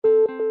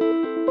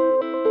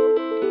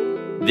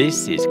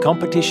This is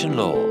Competition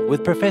Law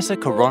with Professor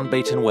Caron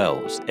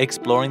Beaton-Wells,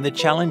 exploring the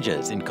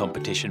challenges in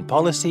competition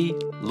policy,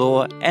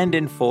 law and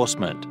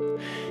enforcement.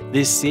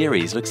 This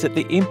series looks at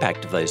the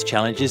impact of those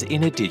challenges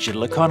in a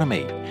digital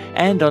economy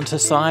and on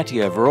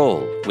society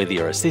overall, whether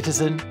you're a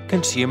citizen,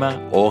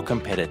 consumer or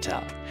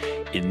competitor.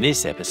 In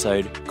this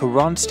episode,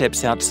 Caron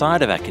steps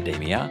outside of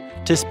academia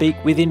to speak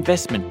with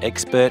investment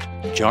expert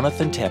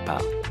Jonathan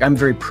Tepper. I'm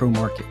very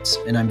pro-markets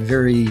and I'm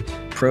very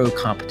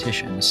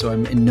pro-competition, so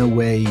I'm in no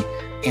way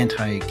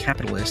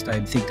anti-capitalist. I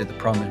think that the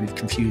problem is we've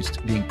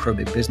confused being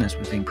pro-big business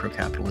with being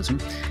pro-capitalism.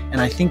 And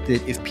I think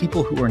that if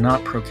people who are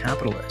not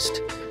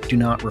pro-capitalist do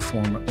not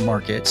reform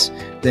markets,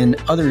 then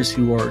others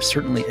who are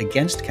certainly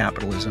against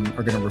capitalism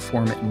are going to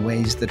reform it in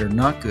ways that are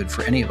not good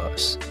for any of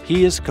us.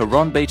 Here's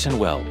Caron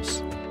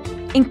Beaton-Wells.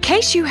 In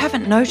case you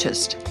haven't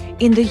noticed,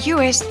 in the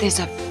US there's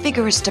a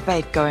vigorous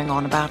debate going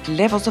on about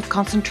levels of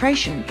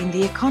concentration in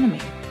the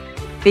economy.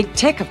 Big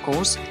tech, of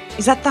course,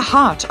 is at the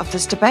heart of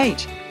this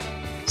debate.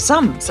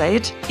 Some say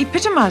it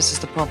epitomizes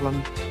the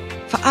problem.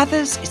 For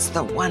others, it's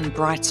the one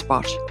bright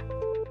spot.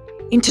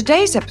 In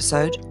today's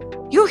episode,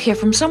 you'll hear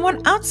from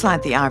someone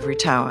outside the ivory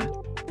tower.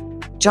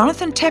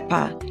 Jonathan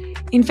Tepper,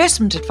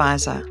 investment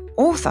advisor,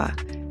 author,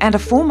 and a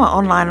former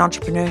online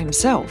entrepreneur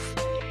himself,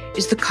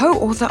 is the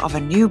co-author of a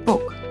new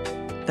book,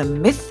 The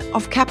Myth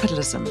of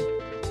Capitalism,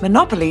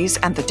 Monopolies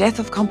and the Death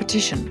of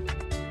Competition.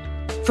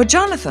 For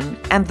Jonathan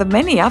and the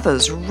many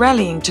others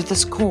rallying to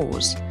this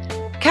cause,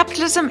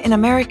 capitalism in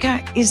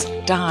America is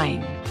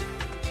dying.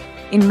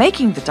 In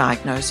making the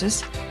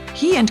diagnosis,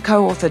 he and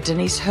co-author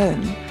Denise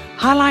Hearn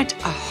highlight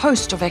a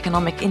host of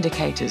economic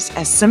indicators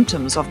as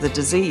symptoms of the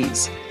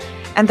disease,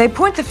 and they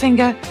point the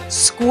finger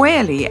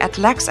squarely at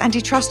lax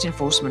antitrust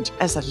enforcement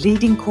as a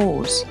leading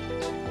cause.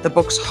 The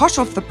book's hot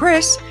off the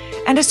press,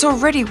 and it's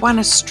already won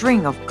a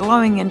string of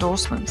glowing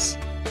endorsements.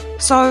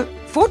 So,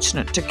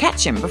 fortunate to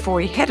catch him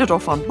before he headed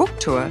off on book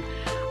tour,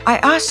 I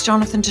asked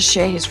Jonathan to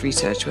share his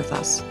research with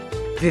us.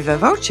 Viva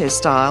voce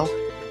style,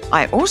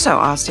 I also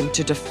asked him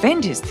to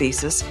defend his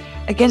thesis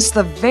against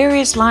the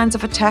various lines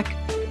of attack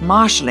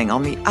marshalling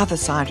on the other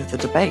side of the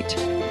debate.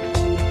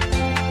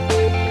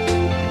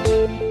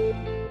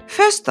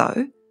 First,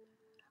 though,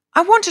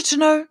 I wanted to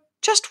know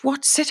just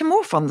what set him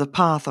off on the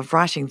path of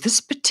writing this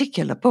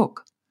particular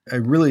book. I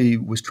really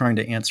was trying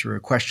to answer a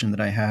question that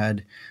I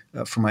had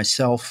for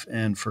myself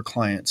and for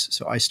clients.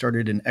 So I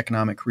started an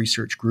economic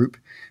research group,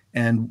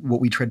 and what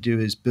we try to do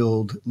is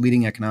build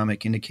leading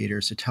economic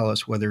indicators to tell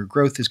us whether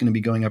growth is going to be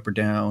going up or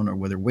down, or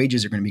whether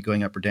wages are going to be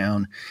going up or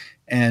down.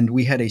 And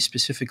we had a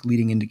specific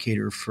leading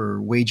indicator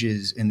for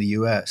wages in the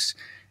U.S.,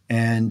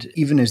 and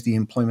even as the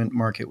employment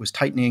market was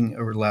tightening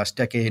over the last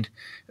decade,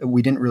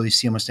 we didn't really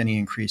see almost any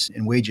increase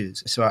in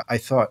wages. So I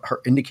thought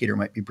our indicator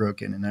might be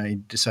broken, and I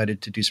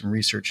decided to do some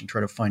research and try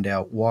to find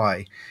out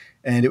why.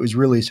 And it was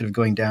really sort of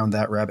going down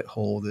that rabbit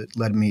hole that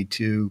led me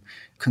to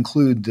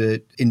conclude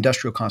that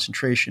industrial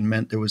concentration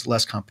meant there was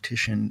less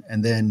competition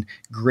and then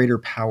greater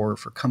power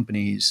for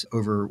companies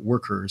over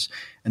workers.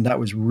 And that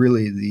was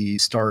really the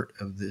start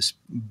of this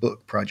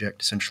book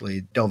project,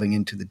 essentially delving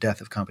into the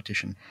death of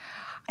competition.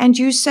 And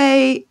you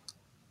say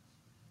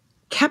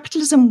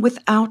capitalism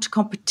without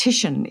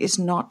competition is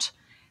not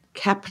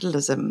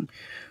capitalism.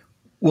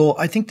 Well,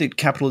 I think that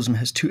capitalism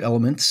has two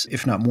elements,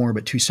 if not more,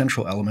 but two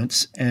central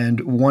elements.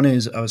 And one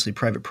is obviously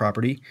private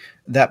property.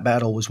 That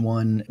battle was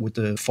won with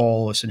the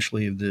fall,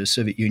 essentially, of the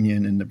Soviet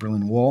Union and the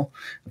Berlin Wall.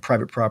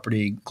 Private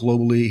property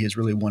globally has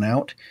really won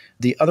out.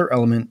 The other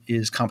element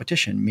is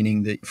competition,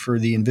 meaning that for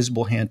the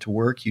invisible hand to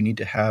work, you need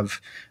to have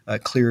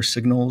clear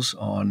signals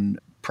on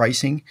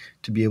pricing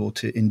to be able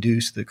to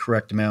induce the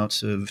correct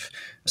amounts of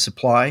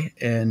supply.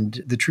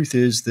 And the truth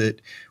is that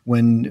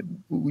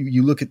when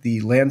you look at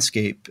the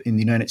landscape in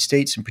the United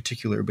States in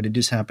particular, but it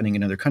is happening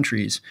in other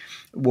countries,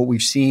 what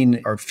we've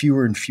seen are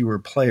fewer and fewer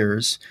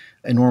players,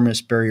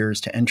 enormous barriers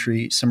to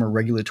entry. Some are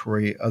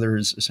regulatory,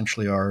 others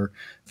essentially are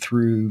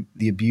through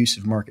the abuse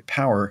of market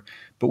power.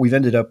 But we've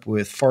ended up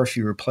with far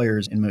fewer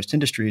players in most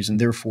industries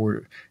and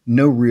therefore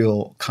no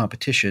real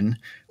competition,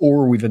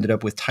 or we've ended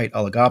up with tight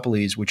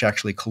oligopolies which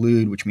actually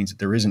collude, which means that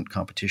there isn't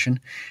competition.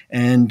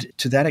 And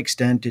to that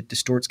extent, it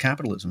distorts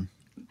capitalism.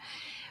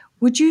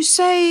 Would you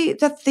say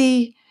that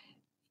the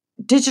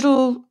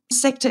digital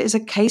sector is a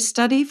case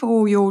study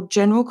for your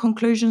general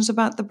conclusions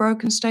about the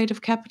broken state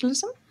of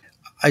capitalism?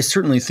 I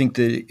certainly think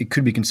that it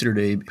could be considered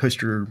a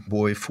poster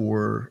boy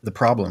for the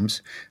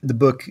problems. The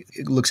book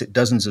looks at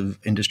dozens of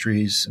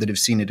industries that have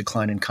seen a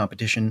decline in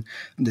competition.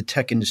 The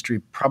tech industry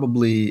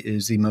probably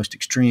is the most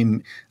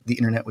extreme. The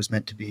internet was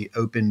meant to be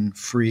open,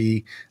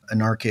 free,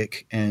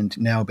 anarchic, and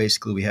now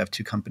basically we have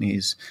two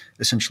companies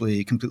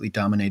essentially completely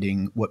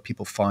dominating what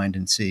people find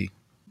and see.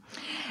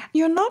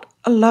 You're not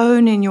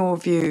alone in your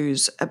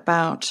views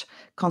about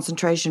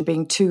concentration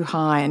being too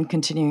high and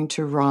continuing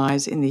to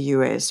rise in the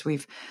US.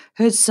 We've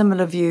heard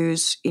similar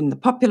views in the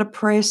popular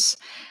press.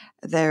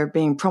 They're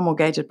being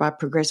promulgated by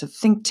progressive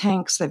think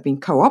tanks. They've been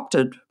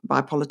co-opted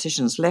by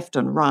politicians left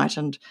and right,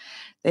 and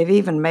they've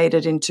even made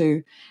it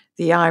into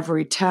the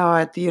ivory tower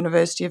at the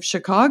University of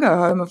Chicago,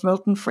 home of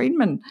Milton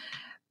Friedman.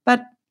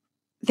 But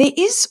There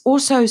is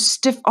also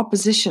stiff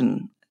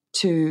opposition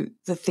to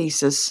the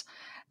thesis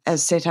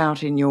as set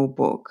out in your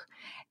book.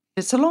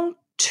 It's along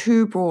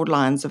two broad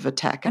lines of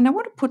attack, and I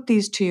want to put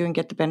these to you and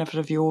get the benefit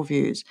of your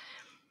views.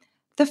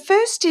 The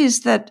first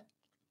is that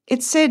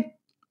it said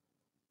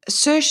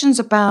assertions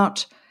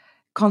about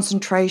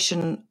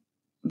concentration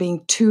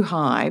being too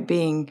high,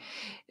 being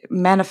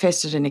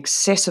manifested in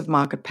excessive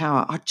market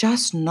power, are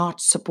just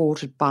not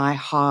supported by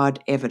hard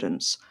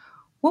evidence.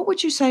 What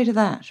would you say to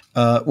that?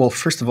 Well,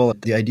 first of all,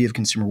 the idea of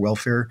consumer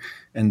welfare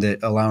and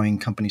that allowing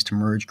companies to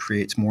merge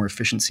creates more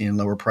efficiency and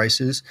lower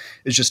prices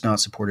is just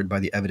not supported by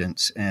the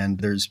evidence. And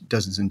there's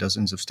dozens and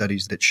dozens of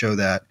studies that show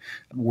that,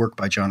 work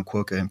by John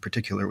Quokka in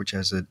particular, which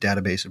has a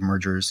database of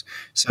mergers.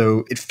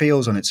 So it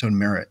fails on its own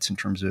merits in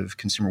terms of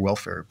consumer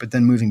welfare. But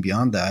then moving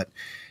beyond that,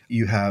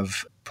 you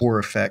have poor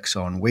effects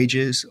on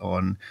wages,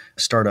 on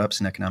startups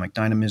and economic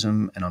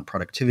dynamism, and on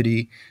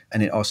productivity.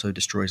 And it also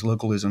destroys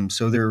localism.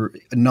 So there are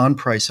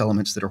non-price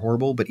elements that are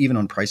horrible, but even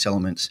on price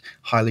elements,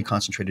 highly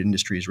concentrated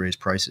industries raise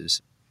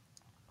prices.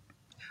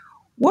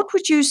 What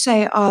would you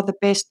say are the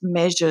best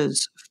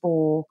measures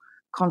for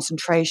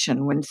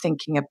concentration when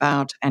thinking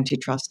about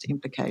antitrust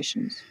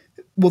implications?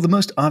 Well, the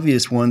most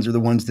obvious ones are the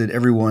ones that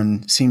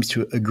everyone seems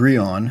to agree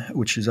on,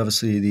 which is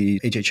obviously the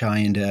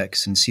HHI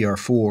index and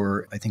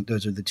CR4. I think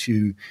those are the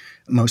two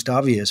most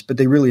obvious, but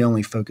they really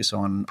only focus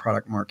on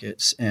product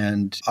markets.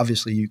 And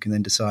obviously, you can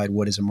then decide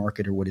what is a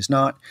market or what is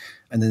not.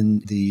 And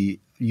then the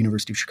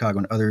University of Chicago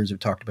and others have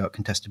talked about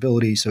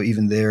contestability. So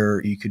even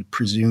there, you could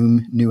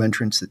presume new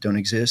entrants that don't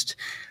exist.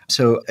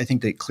 So I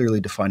think that clearly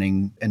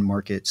defining end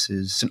markets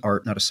is an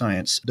art, not a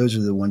science. Those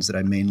are the ones that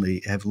I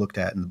mainly have looked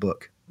at in the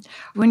book.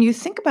 When you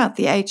think about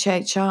the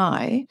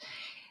HHI,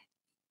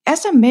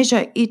 as a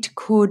measure, it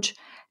could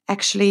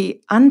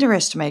actually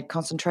underestimate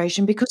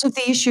concentration because of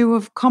the issue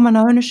of common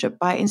ownership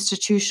by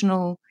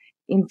institutional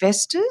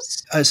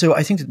investors. So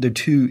I think that there are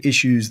two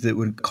issues that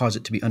would cause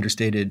it to be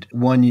understated.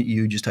 One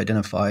you just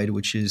identified,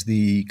 which is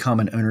the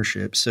common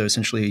ownership, so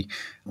essentially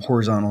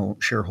horizontal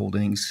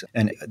shareholdings.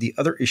 And the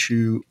other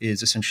issue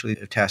is essentially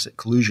tacit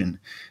collusion,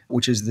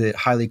 which is that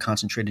highly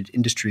concentrated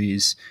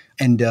industries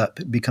end up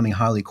becoming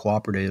highly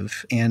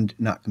cooperative and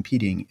not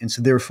competing. And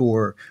so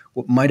therefore,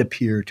 what might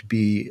appear to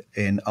be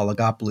an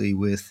oligopoly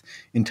with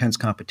intense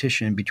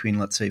competition between,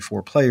 let's say,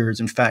 four players,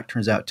 in fact,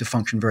 turns out to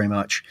function very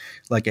much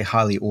like a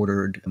highly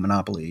ordered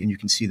monopoly. And you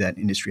can see that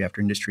in industry after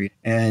industry.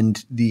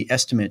 And the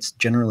estimates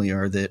generally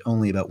are that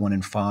only about 1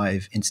 in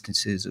 5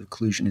 instances of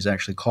collusion is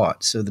actually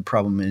caught. So the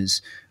problem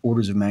is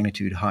orders of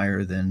magnitude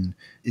higher than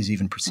is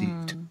even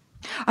perceived.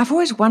 I've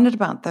always wondered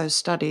about those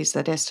studies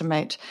that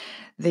estimate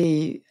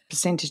the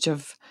percentage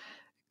of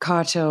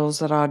cartels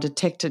that are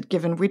detected,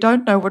 given we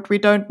don't know what we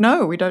don't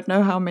know. We don't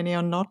know how many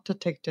are not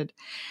detected.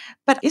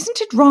 But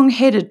isn't it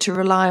wrong-headed to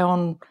rely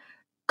on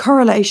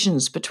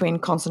correlations between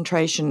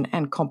concentration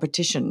and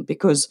competition?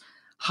 Because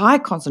high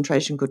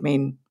concentration could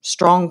mean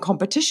strong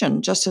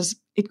competition, just as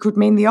it could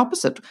mean the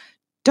opposite.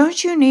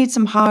 Don't you need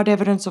some hard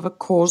evidence of a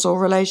causal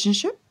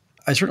relationship?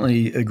 I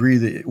certainly agree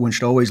that one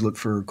should always look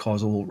for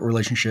causal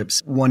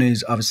relationships. One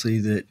is obviously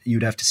that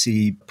you'd have to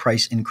see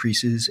price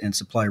increases and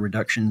supply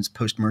reductions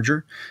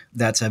post-merger.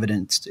 That's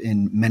evidenced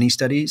in many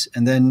studies.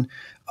 And then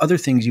other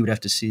things you would have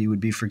to see would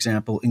be, for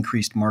example,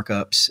 increased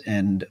markups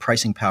and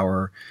pricing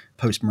power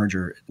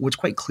post-merger. What's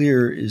quite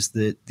clear is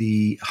that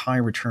the high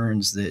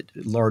returns that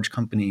large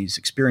companies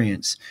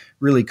experience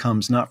really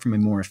comes not from a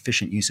more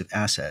efficient use of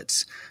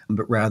assets,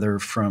 but rather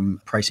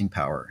from pricing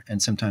power.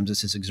 And sometimes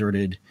this is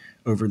exerted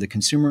over the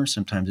consumer,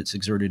 sometimes it's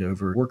exerted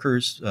over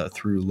workers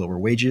through lower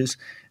wages,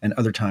 and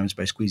other times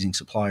by squeezing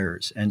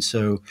suppliers. And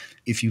so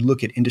if you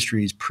look at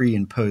industries pre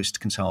and post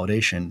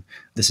consolidation,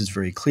 this is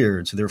very clear.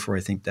 And so therefore,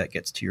 I think that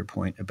gets to your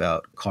point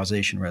about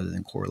causation rather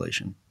than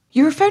correlation.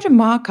 You refer to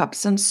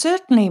markups, and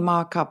certainly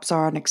markups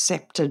are an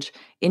accepted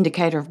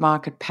indicator of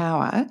market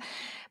power,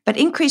 but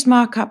increased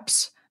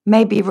markups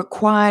may be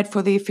required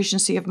for the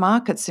efficiency of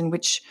markets in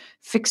which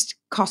fixed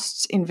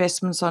costs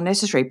investments are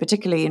necessary,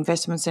 particularly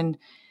investments in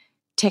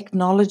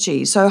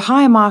technology. So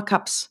higher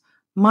markups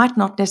might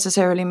not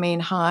necessarily mean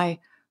high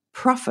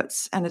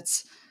profits, and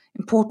it's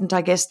important,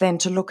 I guess, then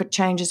to look at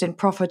changes in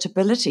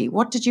profitability.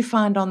 What did you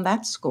find on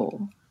that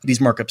score? These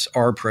markups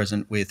are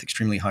present with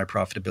extremely high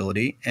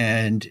profitability.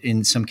 And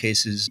in some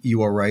cases,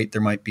 you are right,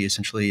 there might be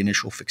essentially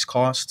initial fixed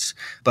costs.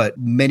 But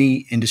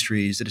many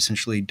industries that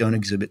essentially don't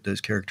exhibit those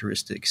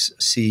characteristics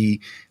see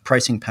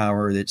pricing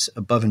power that's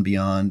above and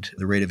beyond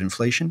the rate of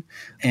inflation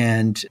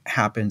and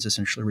happens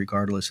essentially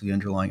regardless of the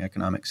underlying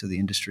economics of the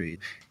industry.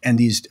 And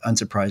these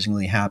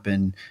unsurprisingly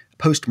happen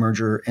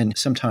post-merger and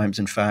sometimes,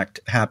 in fact,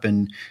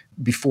 happen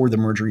before the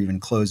merger even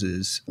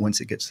closes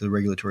once it gets to the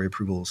regulatory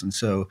approvals. And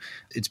so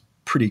it's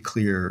pretty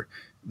clear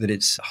that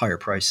it's higher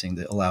pricing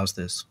that allows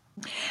this.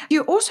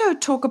 You also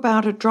talk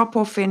about a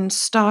drop-off in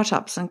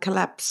startups and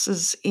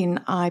collapses in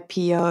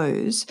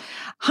IPOs.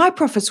 High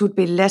profits would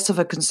be less of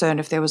a concern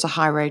if there was a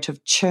high rate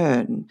of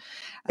churn,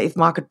 if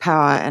market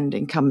power and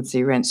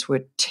incumbency rents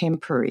were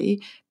temporary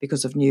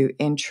because of new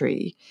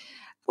entry.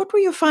 What were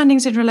your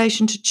findings in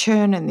relation to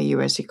churn in the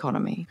US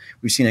economy?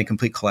 We've seen a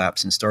complete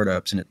collapse in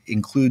startups, and it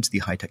includes the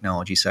high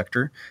technology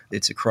sector.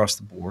 It's across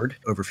the board.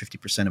 Over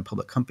 50% of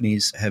public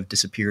companies have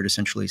disappeared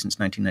essentially since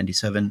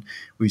 1997.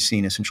 We've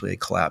seen essentially a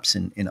collapse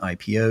in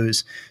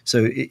IPOs.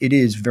 So it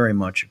is very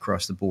much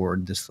across the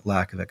board, this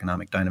lack of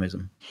economic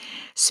dynamism.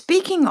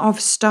 Speaking of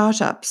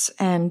startups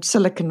and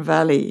Silicon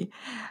Valley,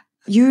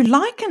 you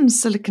liken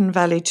Silicon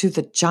Valley to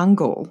the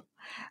jungle.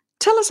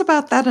 Tell us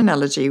about that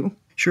analogy.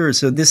 Sure.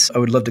 So I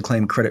would love to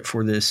claim credit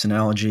for this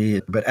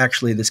analogy, but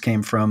actually this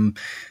came from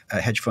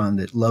a hedge fund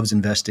that loves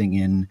investing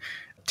in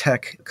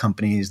tech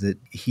companies that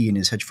he and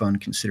his hedge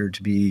fund considered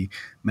to be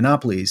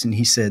monopolies. And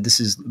he said this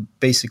is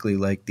basically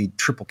like the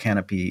triple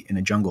canopy in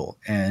a jungle.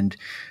 And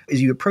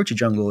as you approach a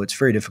jungle, it's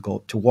very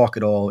difficult to walk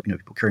at all.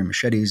 People carry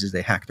machetes as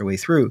they hack their way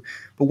through.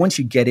 But once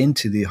you get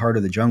into the heart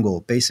of the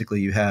jungle,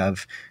 basically you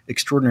have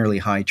extraordinarily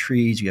high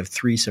trees. You have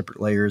 3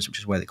 separate layers, which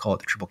is why they call it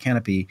the triple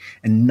canopy,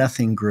 and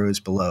nothing grows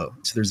below.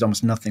 So there's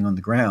almost nothing on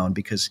the ground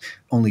because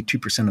only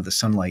 2% of the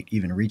sunlight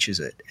even reaches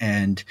it.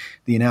 And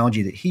the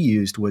analogy that he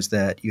used was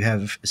that you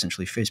have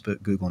essentially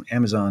Facebook, Google, and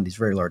Amazon, these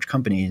very large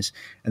companies,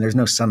 and there's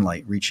no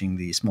sunlight reaching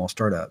the small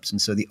startups.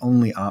 And so the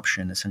only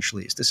option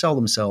essentially is to sell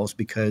themselves,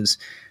 because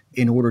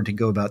in order to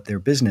go about their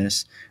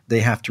business, they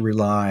have to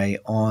rely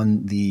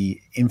on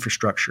the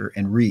infrastructure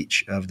and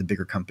reach of the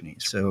bigger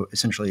companies. So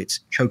essentially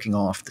it's choking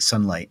off the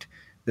sunlight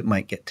that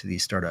might get to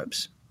these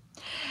startups.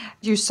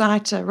 You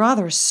cite a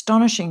rather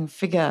astonishing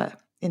figure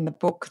in the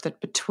book that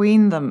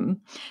between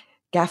them,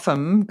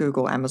 GAFAM,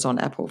 Google, Amazon,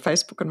 Apple,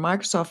 Facebook, and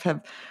Microsoft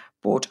have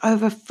bought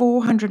over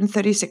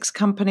 436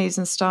 companies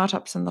and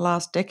startups in the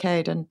last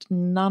decade, and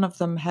none of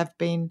them have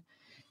been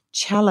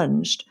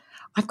challenged.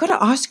 I've got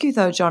to ask you,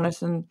 though,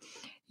 Jonathan,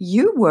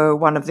 you were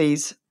one of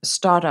these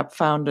startup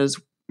founders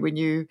when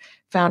you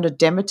founded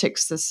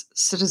Dematix, this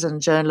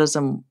citizen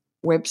journalism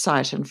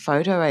website and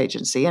photo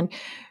agency, and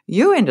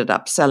you ended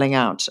up selling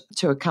out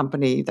to a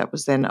company that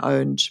was then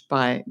owned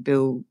by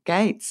Bill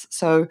Gates.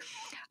 So,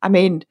 I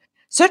mean,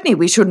 certainly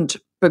we shouldn't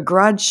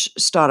begrudge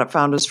startup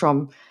founders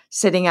from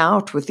setting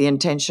out with the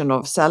intention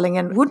of selling.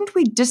 And wouldn't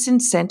we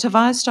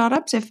disincentivize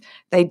startups if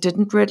they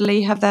didn't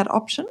readily have that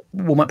option?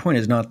 Well, my point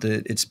is not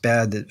that it's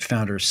bad that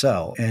founders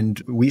sell.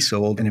 And we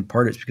sold, and in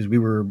part it's because we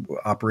were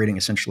operating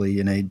essentially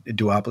in a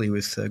duopoly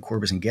with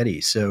Corbis and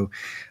Getty. So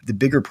the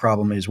bigger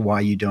problem is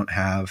why you don't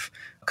have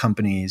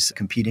companies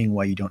competing,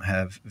 why you don't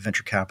have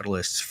venture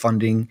capitalists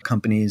funding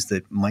companies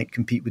that might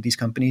compete with these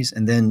companies.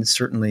 And then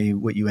certainly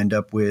what you end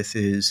up with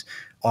is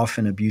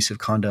often abusive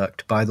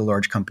conduct by the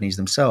large companies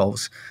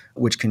themselves,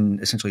 which can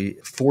essentially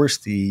force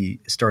the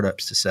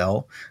startups to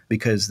sell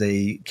because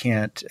they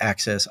can't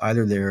access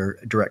either their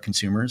direct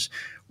consumers,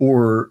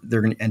 or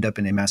they're going to end up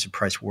in a massive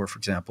price war, for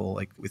example,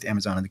 like with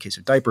Amazon in the case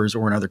of diapers,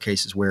 or in other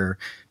cases where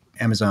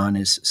Amazon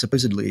is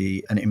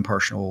supposedly an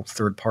impartial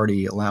third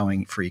party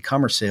allowing for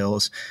e-commerce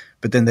sales,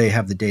 but then they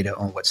have the data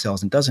on what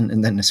sells and doesn't,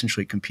 and then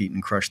essentially compete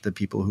and crush the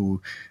people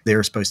who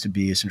they're supposed to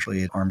be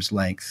essentially at arm's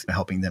length,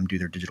 helping them do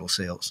their digital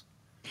sales.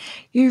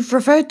 You've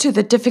referred to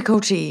the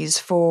difficulties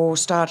for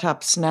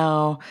startups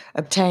now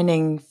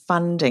obtaining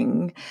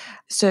funding,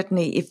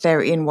 certainly if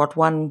they're in what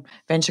one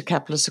venture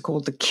capitalists are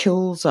called the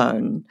kill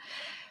zone.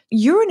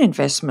 You're an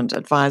investment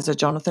advisor,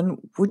 Jonathan.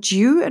 Would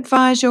you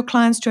advise your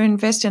clients to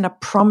invest in a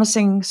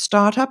promising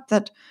startup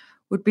that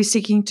would be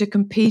seeking to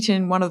compete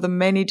in one of the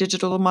many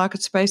digital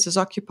market spaces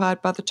occupied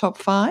by the top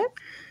 5?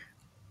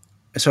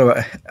 So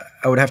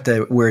I would have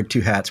to wear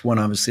 2 hats. One,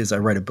 obviously, is I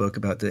write a book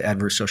about the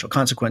adverse social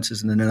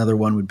consequences. And then another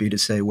one would be to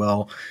say,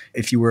 well,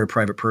 if you were a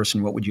private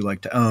person, what would you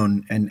like to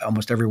own? And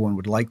almost everyone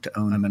would like to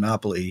own a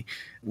monopoly.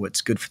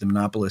 What's good for the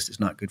monopolist is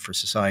not good for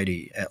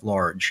society at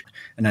large.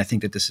 And I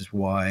think that this is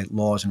why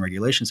laws and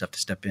regulations have to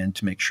step in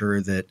to make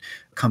sure that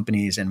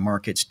companies and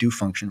markets do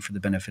function for the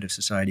benefit of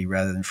society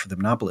rather than for the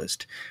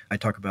monopolist. I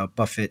talk about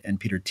Buffett and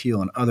Peter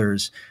Thiel and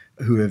others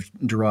who have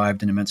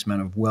derived an immense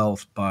amount of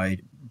wealth by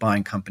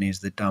buying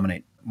companies that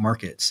dominate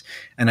markets.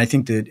 And I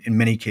think that in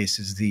many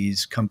cases,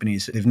 these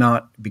companies have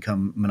not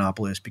become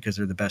monopolists because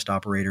they're the best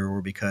operator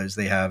or because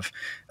they have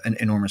an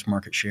enormous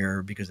market share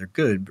or because they're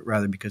good, but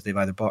rather because they've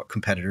either bought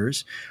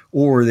competitors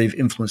or they've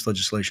influenced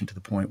legislation to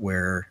the point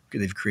where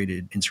they've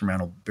created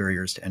insurmountable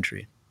barriers to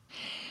entry.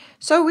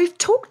 So we've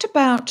talked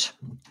about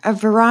a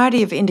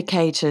variety of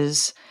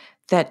indicators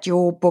that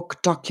your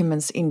book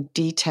documents in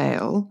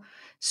detail,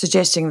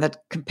 suggesting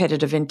that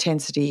competitive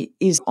intensity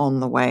is on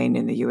the wane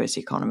in the US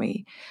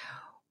economy.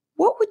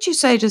 What would you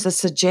say to the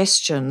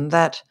suggestion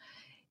that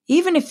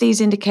even if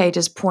these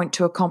indicators point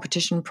to a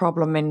competition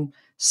problem in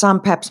some,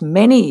 perhaps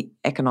many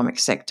economic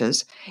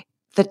sectors,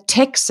 the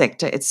tech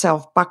sector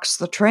itself bucks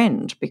the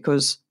trend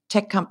because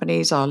tech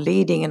companies are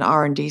leading in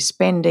R&D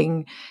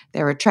spending,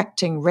 they're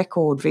attracting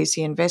record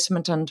VC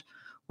investment, and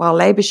while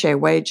labour share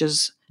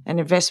wages and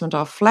investment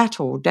are flat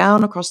or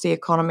down across the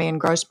economy and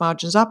gross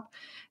margins up,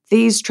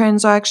 these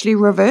trends are actually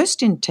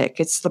reversed in tech.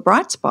 It's the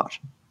bright spot.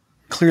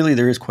 Clearly,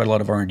 there is quite a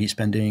lot of R&D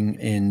spending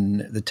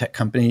in the tech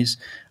companies.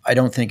 I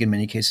don't think in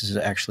many cases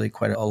there's actually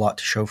quite a lot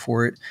to show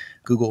for it.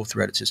 Google,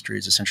 throughout its history,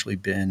 has essentially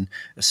been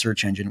a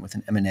search engine with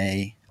an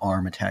M&A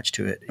arm attached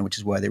to it, which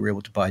is why they were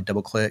able to buy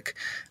DoubleClick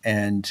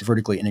and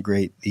vertically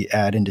integrate the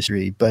ad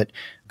industry. But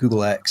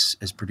Google X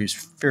has produced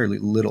fairly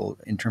little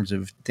in terms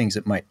of things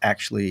that might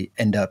actually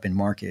end up in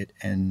market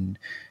and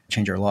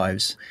change our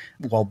lives.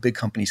 While big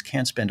companies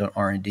can spend on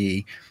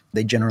R&D,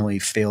 they generally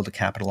fail to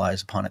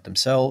capitalize upon it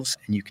themselves.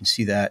 And you can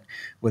see that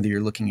whether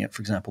you're looking at,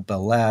 for example,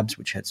 Bell Labs,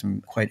 which had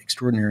some quite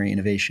extraordinary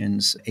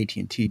innovations.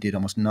 AT&T did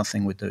almost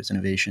nothing with those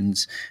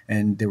innovations,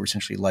 and they were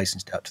essentially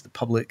licensed out to the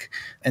public.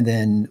 And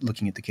then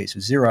looking at the case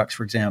of Xerox,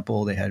 for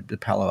example, they had the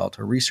Palo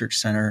Alto Research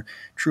Center.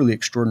 Truly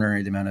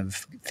extraordinary, the amount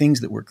of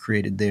things that were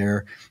created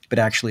there. But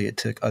actually, it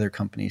took other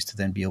companies to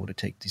then be able to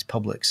take these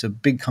public. So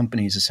big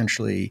companies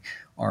essentially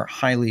are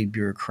highly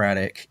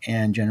bureaucratic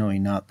and generally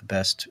not the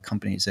best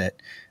companies at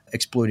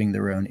exploiting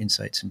their own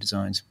insights and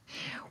designs.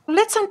 Well,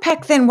 let's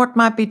unpack then what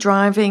might be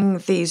driving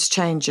these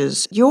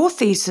changes. Your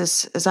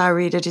thesis, as I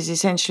read it, is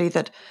essentially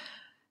that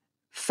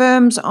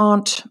firms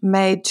aren't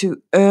made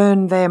to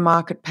earn their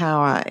market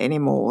power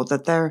anymore,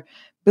 that they're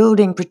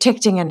building,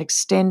 protecting, and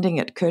extending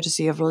it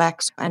courtesy of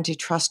lax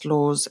antitrust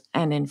laws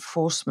and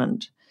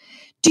enforcement.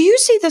 Do you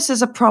see this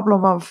as a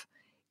problem of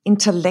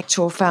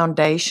intellectual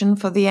foundation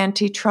for the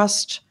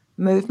antitrust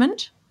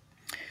movement?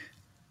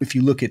 If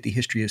you look at the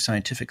history of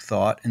scientific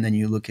thought and then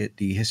you look at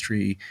the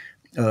history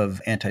of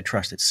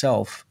antitrust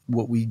itself,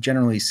 what we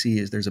generally see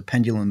is there's a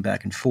pendulum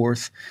back and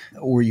forth,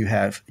 or you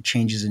have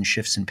changes and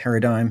shifts in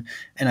paradigm.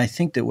 And I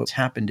think that what's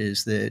happened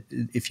is that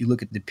if you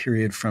look at the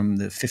period from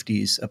the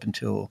 50s up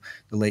until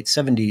the late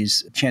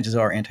 70s, chances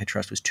are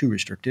antitrust was too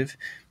restrictive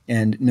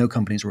and no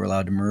companies were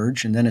allowed to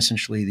merge. And then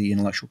essentially the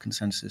intellectual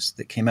consensus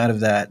that came out of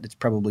that, that's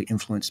probably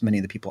influenced many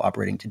of the people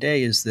operating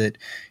today, is that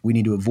we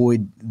need to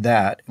avoid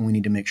that and we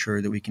need to make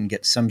sure that we can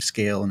get some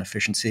scale and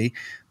efficiency.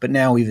 But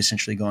now we've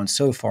essentially gone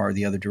so far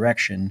the other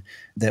direction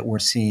that we're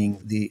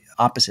seeing the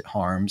opposite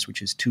harms,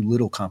 which is too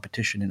little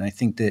competition. And I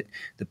think that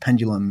the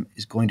pendulum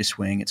is going to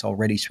swing. It's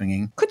already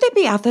swinging. Could there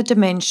be other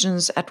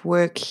dimensions at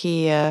work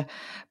here,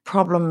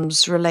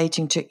 problems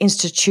relating to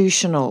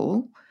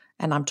institutional,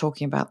 and I'm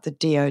talking about the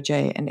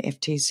DOJ and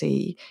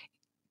FTC,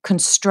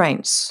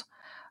 constraints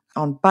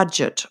on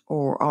budget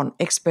or on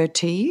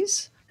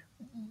expertise?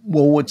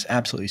 Well, what's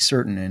absolutely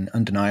certain and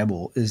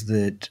undeniable is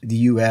that the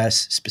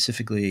U.S.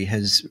 specifically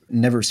has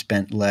never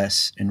spent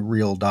less in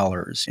real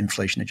dollars,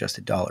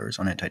 inflation-adjusted dollars,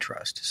 on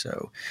antitrust.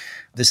 So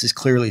this is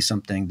clearly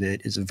something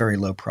that is a very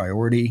low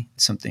priority,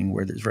 something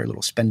where there's very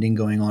little spending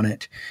going on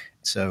it.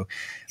 So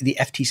the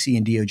FTC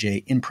and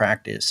DOJ in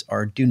practice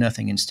are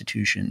do-nothing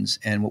institutions,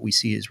 and what we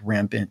see is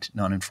rampant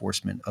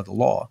non-enforcement of the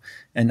law.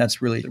 And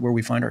that's really where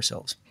we find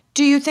ourselves.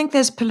 Do you think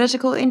there's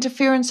political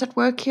interference at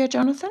work here,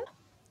 Jonathan?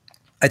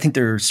 I think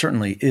there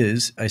certainly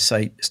is. I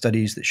cite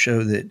studies that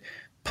show that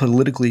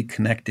politically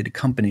connected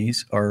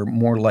companies are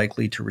more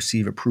likely to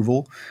receive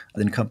approval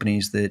than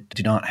companies that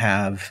do not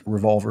have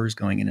revolvers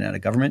going in and out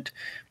of government.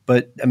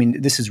 But I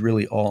mean, this is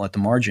really all at the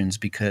margins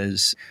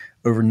because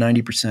over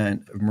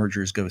 90% of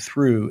mergers go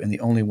through, and the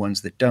only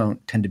ones that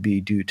don't tend to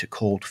be due to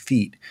cold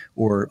feet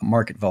or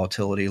market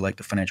volatility like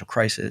the financial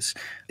crisis.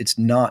 It's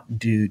not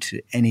due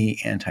to any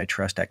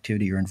antitrust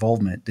activity or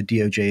involvement. The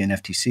DOJ and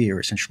FTC are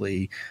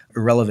essentially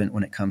irrelevant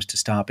when it comes to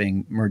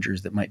stopping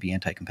mergers that might be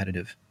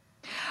anti-competitive.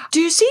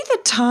 Do you see the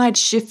tide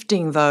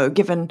shifting, though,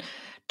 given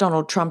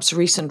Donald Trump's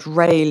recent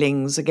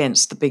railings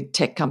against the big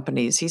tech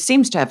companies? He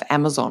seems to have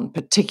Amazon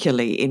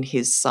particularly in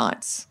his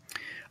sights.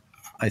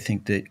 I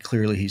think that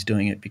clearly he's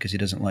doing it because he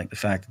doesn't like the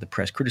fact that the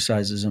press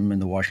criticizes him, and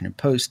the Washington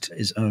Post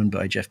is owned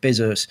by Jeff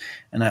Bezos.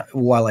 And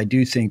while I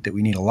do think that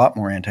we need a lot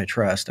more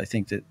antitrust, I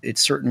think that it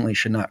certainly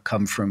should not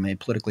come from a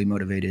politically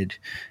motivated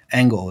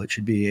angle. It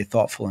should be a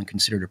thoughtful and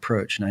considered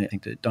approach. And I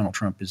think that Donald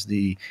Trump is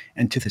the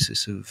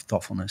antithesis of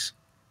thoughtfulness.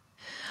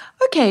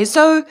 Okay,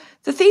 so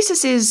the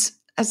thesis is,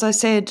 as I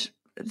said,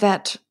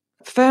 that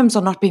firms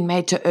are not being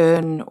made to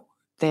earn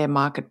their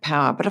market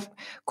power. But of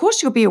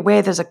course, you'll be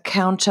aware there's a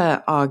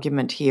counter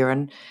argument here,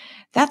 and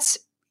that's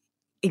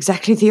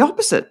exactly the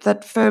opposite,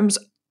 that firms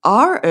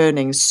are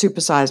earning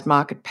supersized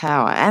market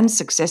power and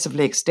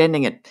successively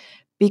extending it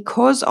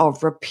because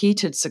of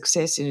repeated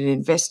success in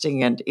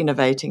investing and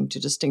innovating to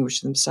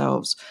distinguish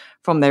themselves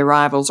from their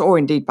rivals, or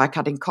indeed by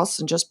cutting costs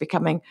and just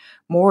becoming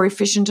more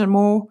efficient and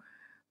more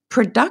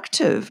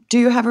productive. Do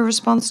you have a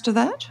response to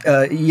that?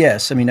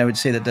 Yes. I mean, I would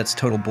say that that's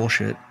total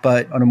bullshit.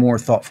 But on a more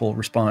thoughtful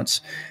response,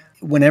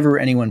 whenever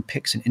anyone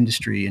picks an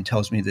industry and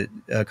tells me that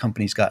a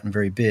company's gotten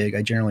very big,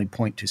 I generally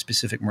point to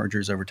specific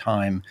mergers over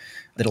time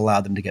that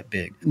allowed them to get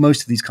big.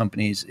 Most of these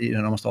companies,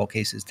 in almost all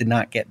cases, did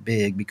not get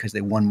big because they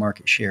won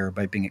market share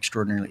by being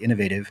extraordinarily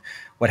innovative.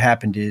 What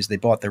happened is they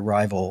bought their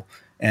rival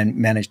and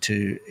managed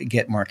to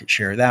get market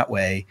share that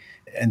way.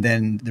 And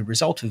then the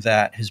result of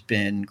that has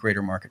been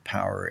greater market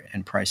power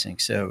and pricing.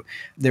 So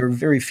there are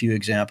very few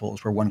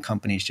examples where one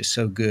company is just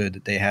so good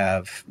that they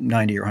have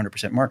 90 or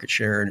 100% market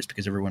share, and it's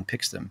because everyone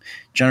picks them.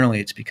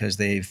 Generally, it's because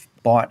they've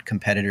bought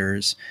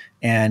competitors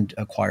and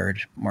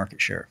acquired market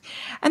share.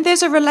 And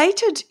there's a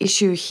related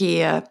issue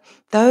here.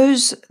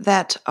 Those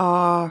that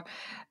are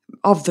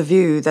of the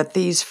view that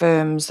these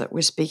firms that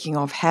we're speaking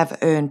of have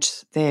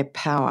earned their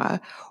power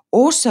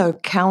also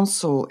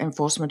counsel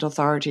enforcement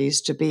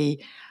authorities to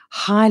be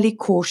highly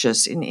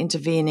cautious in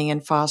intervening in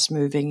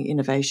fast-moving,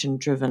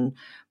 innovation-driven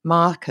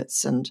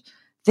markets. And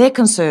their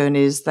concern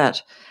is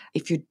that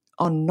if you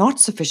are not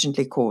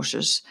sufficiently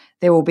cautious,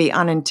 there will be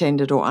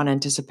unintended or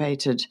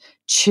unanticipated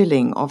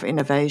chilling of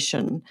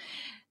innovation.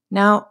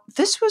 Now,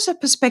 this was a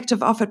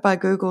perspective offered by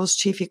Google's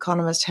chief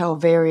economist, Hal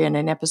Varian,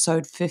 in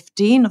episode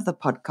 15 of the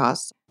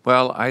podcast.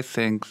 Well, I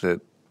think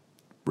that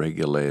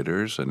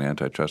regulators and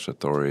antitrust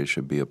authorities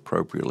should be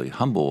appropriately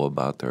humble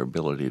about their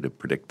ability to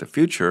predict the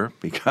future,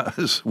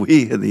 because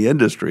we in the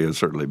industry have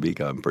certainly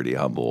become pretty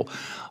humble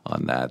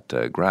on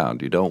that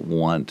ground. You don't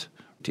want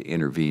to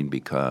intervene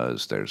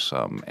because there's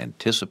some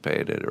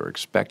anticipated or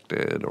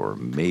expected or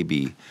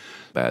maybe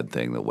bad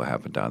thing that will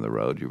happen down the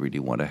road. You really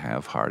want to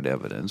have hard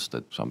evidence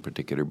that some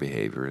particular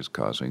behavior is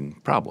causing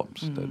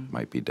problems that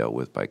might be dealt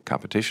with by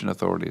competition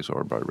authorities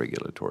or by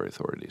regulatory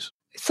authorities.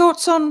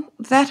 Thoughts on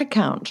that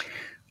account?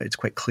 It's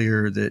quite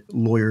clear that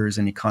lawyers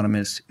and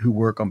economists who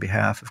work on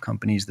behalf of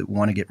companies that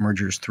want to get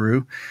mergers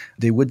through,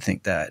 they would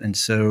think that. And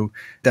so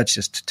that's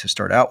just to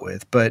start out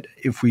with. But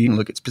if we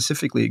look at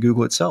specifically at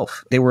Google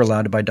itself, they were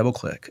allowed to buy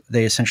DoubleClick.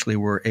 They essentially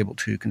were able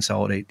to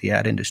consolidate the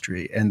ad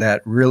industry. And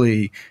that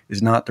really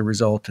is not the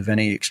result of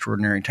any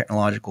extraordinary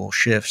technological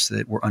shifts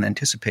that were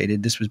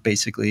unanticipated. This was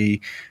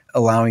basically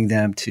allowing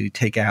them to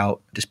take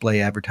out display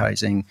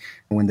advertising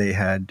when they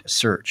had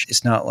search.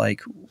 It's not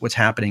like what's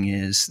happening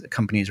is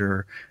companies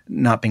are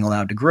not being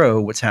allowed to grow.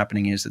 What's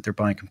happening is that they're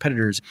buying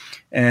competitors.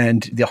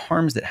 And the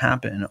harms that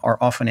happen are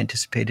often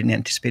anticipated and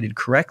anticipated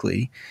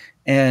correctly.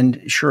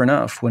 And sure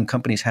enough, when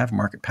companies have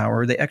market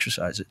power, they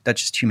exercise it.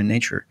 That's just human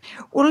nature.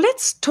 Well,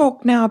 let's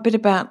talk now a bit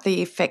about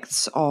the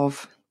effects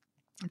of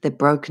the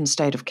broken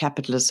state of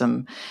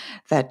capitalism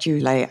that you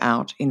lay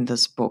out in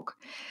this book.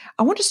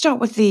 I want to start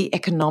with the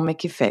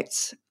economic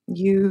effects.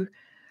 You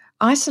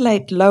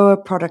isolate lower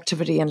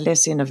productivity and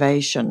less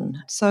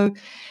innovation. So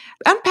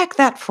unpack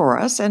that for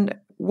us, and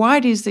why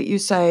it is that you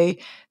say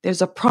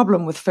there's a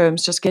problem with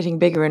firms just getting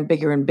bigger and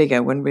bigger and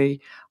bigger when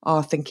we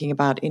are thinking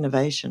about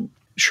innovation.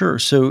 Sure.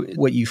 So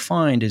what you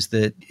find is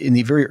that in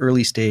the very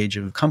early stage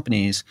of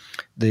companies,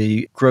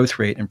 the growth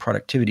rate and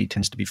productivity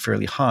tends to be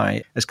fairly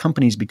high. As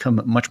companies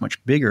become much,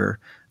 much bigger,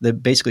 the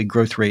basically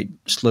growth rate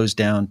slows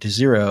down to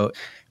zero.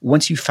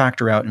 Once you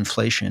factor out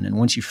inflation and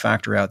once you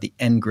factor out the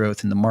end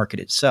growth in the market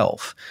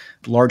itself,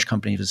 large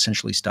companies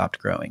essentially stopped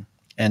growing.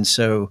 And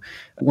so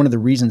one of the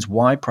reasons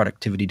why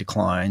productivity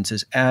declines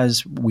is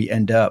as we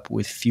end up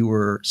with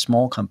fewer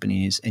small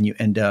companies and you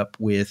end up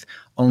with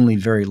only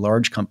very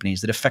large companies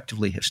that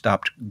effectively have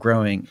stopped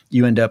growing,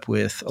 you end up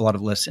with a lot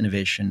of less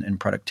innovation and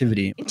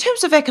productivity. In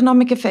terms of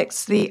economic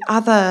effects, the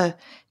other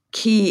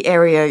key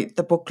area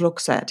the book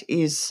looks at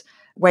is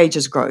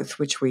wages growth,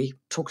 which we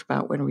talked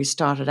about when we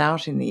started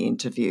out in the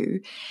interview.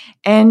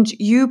 And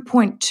you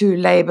point to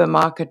labour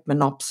market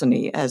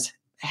monopsony as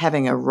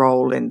having a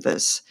role in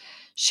this.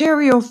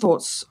 Share your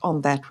thoughts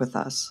on that with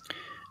us.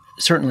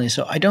 Certainly.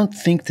 So I don't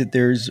think that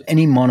there's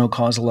any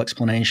monocausal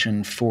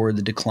explanation for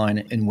the decline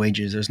in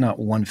wages. There's not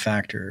one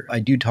factor. I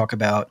do talk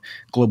about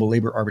global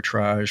labor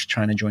arbitrage,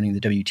 China joining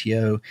the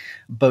WTO,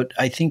 but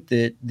I think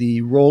that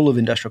the role of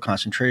industrial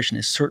concentration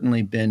has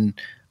certainly been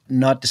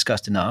not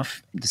discussed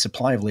enough. The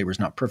supply of labor is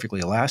not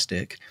perfectly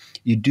elastic.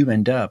 You do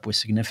end up with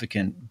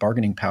significant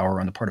bargaining power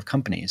on the part of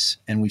companies,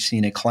 and we've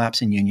seen a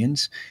collapse in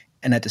unions.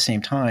 And at the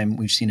same time,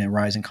 we've seen a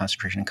rise in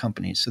concentration in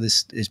companies. So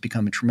this has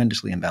become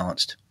tremendously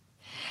imbalanced.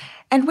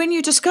 And when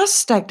you discuss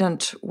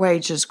stagnant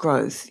wages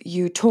growth,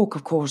 you talk,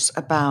 of course,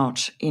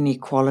 about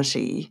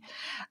inequality.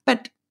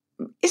 But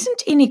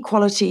isn't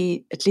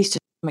inequality, at least to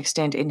some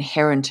extent,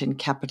 inherent in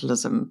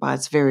capitalism by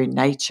its very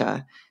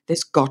nature?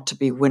 There's got to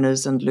be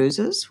winners and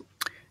losers.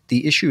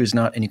 The issue is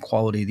not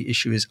inequality. The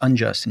issue is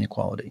unjust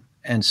inequality.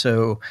 And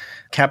so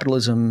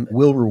capitalism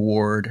will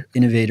reward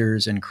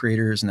innovators and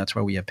creators, and that's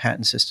why we have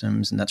patent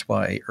systems, and that's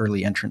why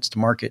early entrants to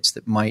markets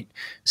that might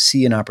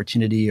see an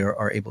opportunity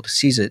are able to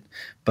seize it.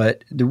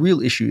 But the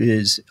real issue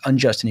is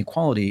unjust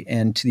inequality,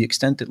 and to the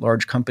extent that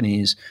large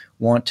companies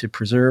want to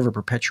preserve or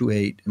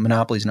perpetuate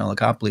monopolies and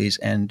oligopolies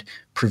and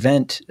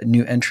prevent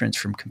new entrants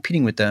from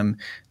competing with them,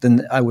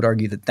 then I would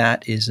argue that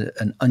that is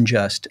an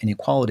unjust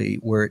inequality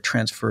where it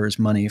transfers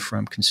money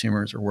from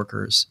consumers or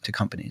workers to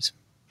companies.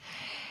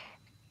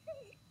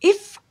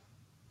 If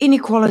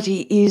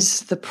inequality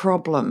is the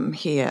problem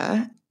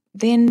here,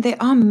 then there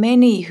are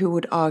many who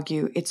would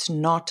argue it's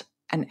not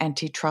an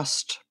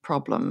antitrust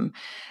problem,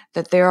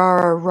 that there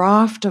are a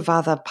raft of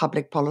other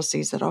public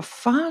policies that are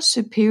far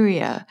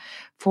superior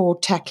for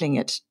tackling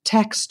it?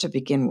 Tax to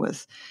begin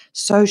with,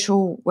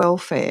 social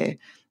welfare,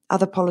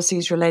 other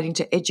policies relating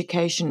to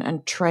education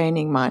and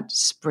training might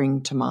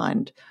spring to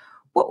mind.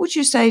 What would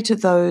you say to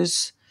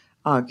those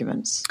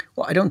arguments?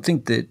 Well, I don't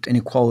think that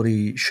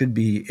inequality should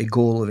be a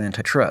goal of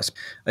antitrust.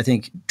 I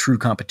think true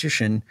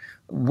competition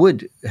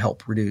would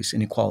help reduce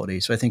inequality.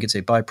 So I think it's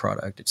a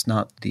byproduct. It's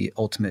not the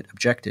ultimate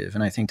objective.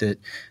 And I think that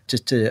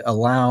just to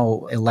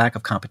allow a lack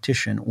of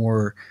competition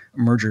or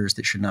mergers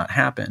that should not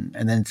happen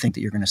and then think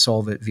that you're going to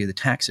solve it via the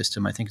tax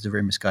system, I think is a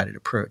very misguided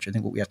approach. I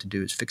think what we have to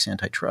do is fix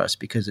antitrust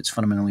because it's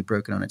fundamentally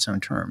broken on its own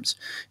terms,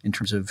 in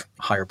terms of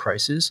higher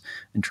prices,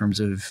 in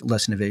terms of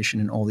less innovation,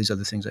 and all these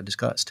other things I've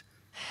discussed.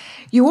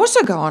 You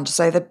also go on to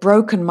say that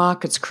broken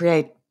markets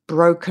create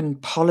broken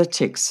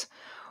politics.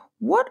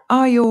 What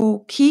are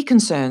your key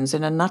concerns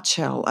in a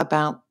nutshell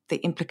about the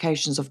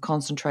implications of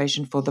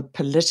concentration for the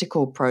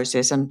political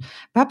process and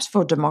perhaps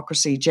for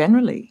democracy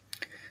generally?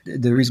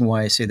 The reason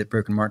why I say that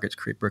broken markets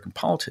create broken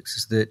politics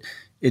is that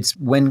it's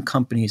when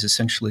companies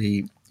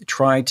essentially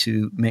try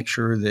to make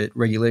sure that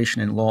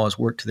regulation and laws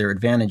work to their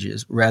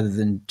advantages rather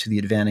than to the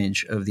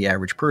advantage of the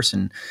average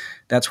person.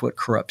 That's what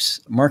corrupts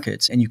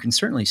markets. And you can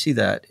certainly see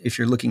that if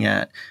you're looking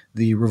at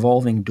the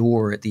revolving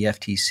door at the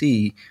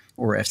FTC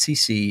or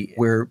FCC,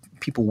 where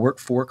people work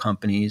for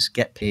companies,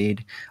 get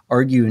paid,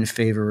 argue in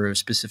favor of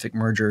specific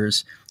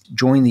mergers,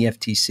 join the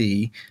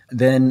FTC,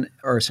 then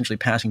are essentially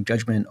passing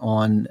judgment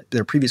on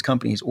their previous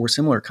companies or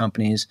similar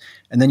companies.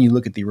 And then you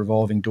look at the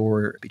revolving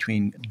door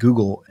between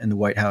Google and the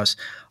White House.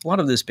 A lot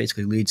of this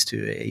basically leads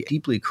to a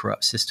deeply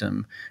corrupt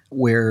system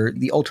where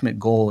the ultimate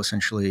goal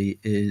essentially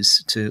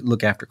is to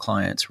look after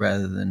clients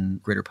rather than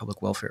greater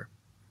public welfare.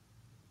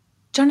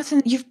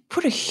 Jonathan, you've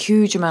put a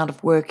huge amount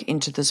of work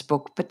into this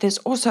book, but there's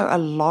also a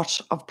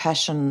lot of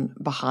passion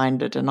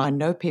behind it. And I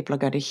know people are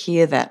going to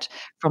hear that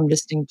from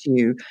listening to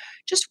you.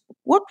 Just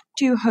what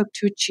do you hope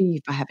to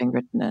achieve by having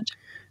written it?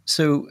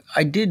 So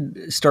I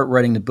did start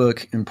writing the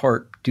book in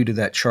part due to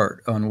that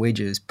chart on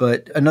wages.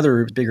 But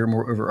another bigger,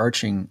 more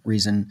overarching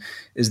reason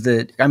is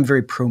that I'm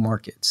very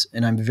pro-markets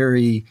and I'm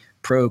very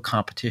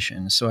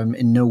pro-competition. So I'm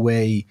in no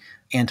way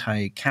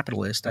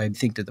anti-capitalist. I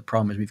think that the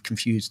problem is we've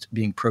confused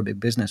being pro-big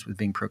business with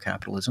being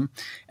pro-capitalism.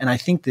 And I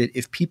think that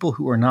if people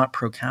who are not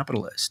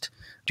pro-capitalist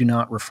do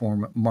not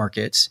reform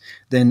markets,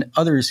 then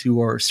others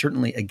who are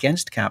certainly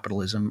against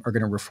capitalism are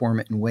going to reform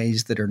it in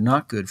ways that are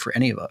not good for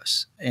any of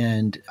us.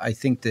 And I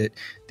think that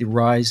the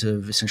rise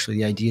of essentially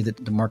the idea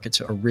that the markets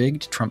are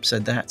rigged, Trump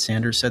said that,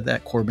 Sanders said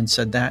that, Corbyn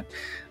said that,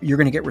 you're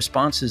going to get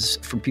responses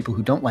from people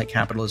who don't like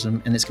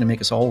capitalism, and it's going to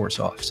make us all worse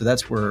off. So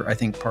that's where I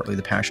think partly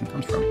the passion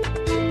comes from.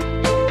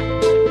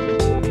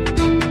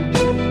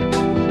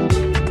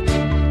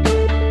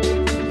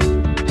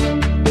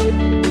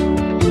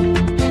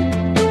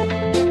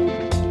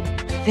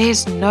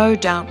 There's no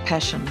doubt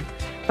passion,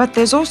 but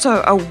there's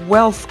also a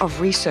wealth of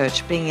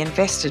research being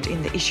invested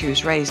in the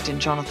issues raised in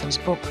Jonathan's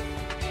book.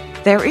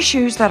 They're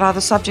issues that are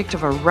the subject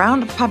of a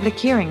round of public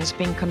hearings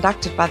being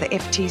conducted by the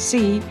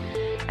FTC,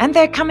 and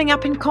they're coming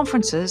up in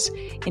conferences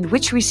in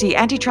which we see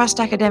antitrust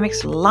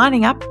academics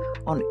lining up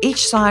on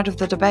each side of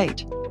the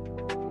debate.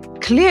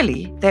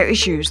 Clearly, they're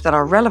issues that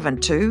are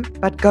relevant to,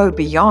 but go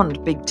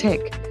beyond big tech,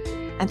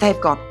 and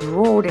they've got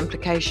broad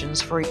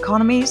implications for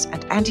economies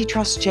and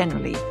antitrust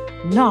generally,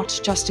 not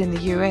just in the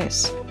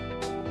US.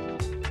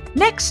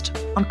 Next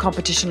on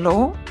Competition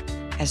Law,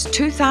 as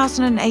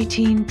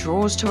 2018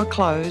 draws to a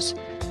close,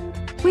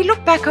 we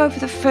look back over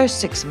the first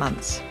 6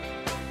 months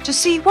to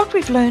see what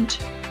we've learnt,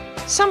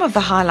 some of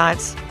the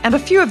highlights, and a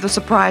few of the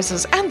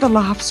surprises and the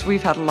laughs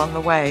we've had along the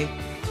way.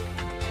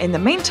 In the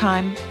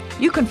meantime,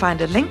 you can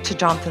find a link to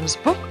Jonathan's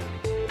book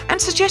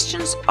and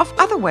suggestions of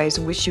other ways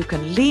in which you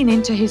can lean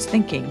into his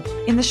thinking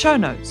in the show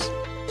notes.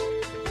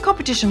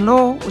 Competition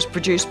Law was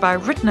produced by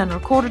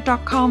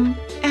writtenandrecorded.com,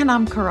 and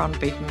I'm Coron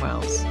Beaton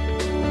Wells.